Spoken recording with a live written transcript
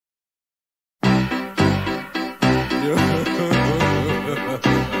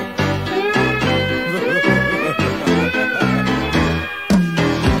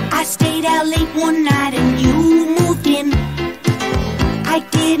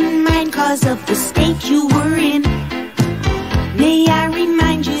didn't mind 'cause of the state you were in. May I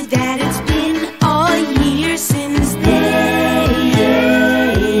remind you that it's been a year since then.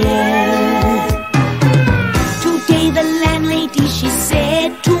 Today the landlady, she said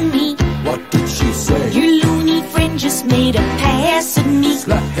to me, what did she say? your loony friend just made a pass at me.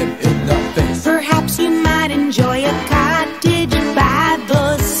 Slap him in the face. Perhaps you might enjoy a cottage by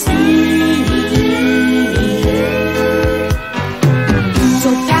the sea. So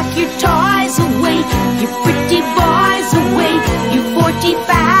pack your toys away, your pretty boys away, your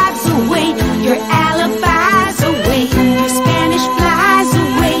 45s away, your alibis away, your Spanish flies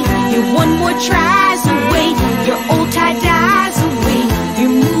away, your one more tries away, your old tie-dyes away.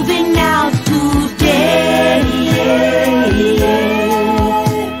 You're moving out today.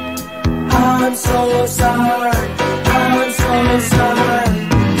 I'm so sorry, I'm so sorry.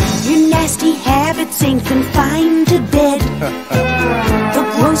 Your nasty habits ain't confined to bed. The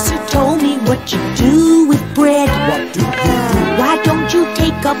grocer told me what you do with bread. What do you do? Why don't you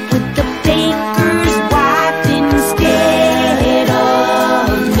take up with the baker's wife instead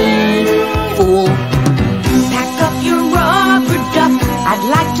of me, fool? Pack up your rubber duck, I'd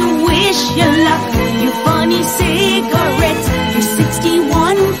like to wish you luck. Your funny cigarettes, your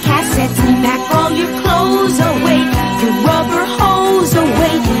 61 cassettes. Pack all your clothes away, your rubber hose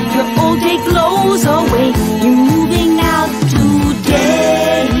away, your old day clothes away. You're moving out today.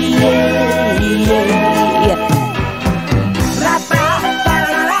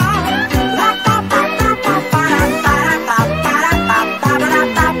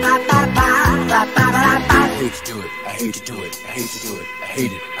 I hate to do it, I hate to do it, I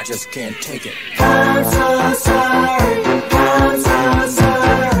hate it, I just can't take it. I'm so sorry, I'm so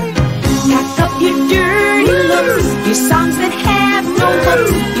sorry. Pack up your dirty looks, your songs that have no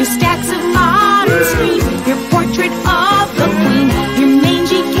hooks, your stacks of modern screens, your portrait of the queen, your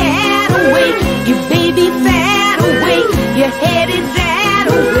mangy cat away, your baby fat away, you're headed that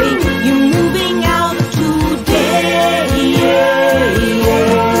away. You're moving out today.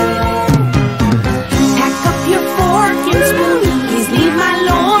 Pack up your fork and spoon, please leave my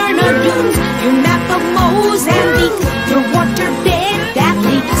Lorna Doones, your map of Mozambique, your waterbed that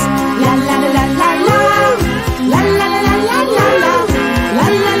leaks. La la la la la la, la la la la la la, la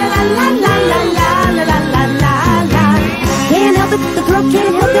la la la la la la la la la la. Can't help it, the girl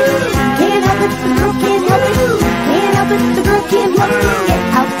can't help it. Can't help it, the girl can't help it. Can't help it, the girl can't help it. Get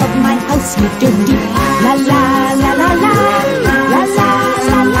out of my house, you dirty